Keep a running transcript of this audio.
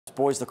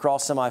Boys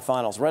lacrosse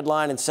semifinals. Red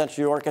Lion in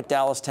Central York at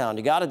Dallastown.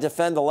 You got to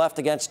defend the left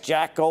against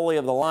Jack Goalie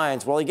of the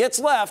Lions. Well, he gets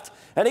left,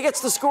 and he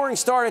gets the scoring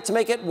started to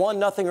make it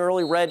 1-0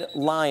 early Red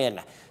Lion.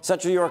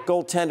 Central York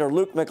goaltender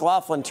Luke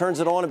McLaughlin turns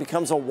it on and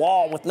becomes a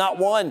wall with not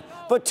one,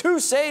 but two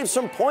saves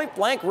from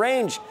point-blank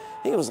range.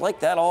 He was like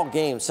that all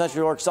game.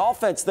 Central York's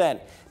offense then.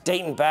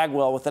 Dayton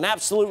Bagwell with an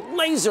absolute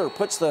laser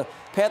puts the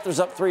Panthers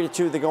up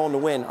 3-2. They go on to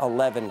win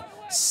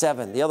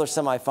 11-7. The other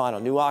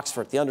semifinal, New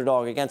Oxford, the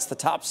underdog against the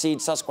top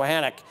seed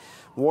Susquehannock.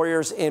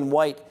 Warriors in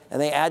white, and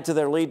they add to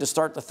their lead to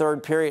start the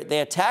third period. They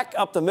attack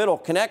up the middle,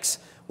 connects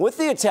with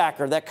the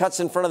attacker that cuts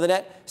in front of the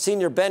net.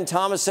 Senior Ben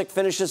Tomasic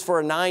finishes for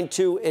a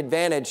 9-2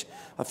 advantage.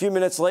 A few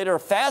minutes later, a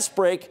fast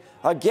break.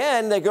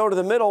 Again, they go to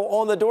the middle.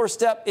 On the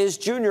doorstep is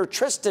junior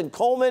Tristan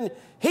Coleman.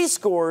 He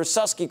scores.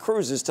 Susky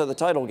cruises to the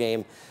title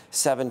game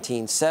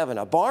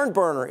 17-7. A barn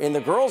burner in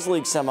the Girls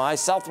League semis,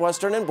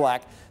 Southwestern in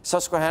black,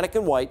 Susquehannock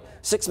in white.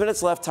 6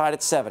 minutes left, tied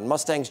at 7.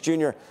 Mustangs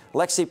junior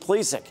Lexi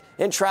Plesic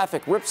in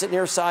traffic rips it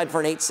near side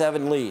for an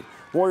 8-7 lead.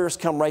 Warriors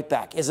come right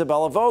back.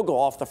 Isabella Vogel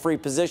off the free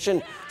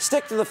position.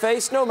 Stick to the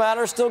face, no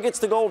matter. Still gets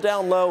the goal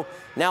down low.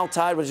 Now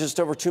tied with just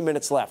over 2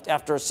 minutes left.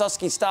 After a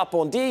Susky stop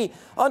on D,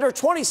 under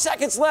 20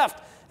 seconds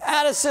left.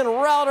 Addison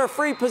Router,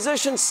 free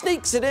position,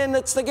 sneaks it in.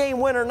 That's the game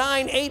winner.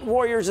 9-8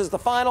 Warriors is the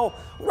final.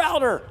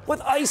 Router with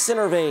ice in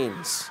her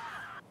veins.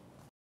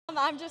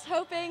 I'm just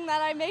hoping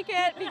that I make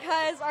it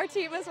because our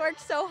team has worked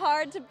so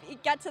hard to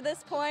get to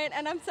this point,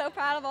 and I'm so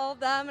proud of all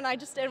of them, and I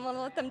just didn't want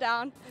to let them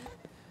down.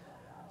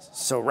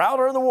 So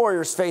Router and the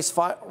Warriors face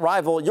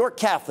rival York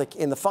Catholic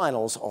in the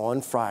finals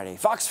on Friday.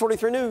 Fox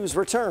 43 News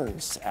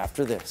returns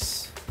after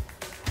this.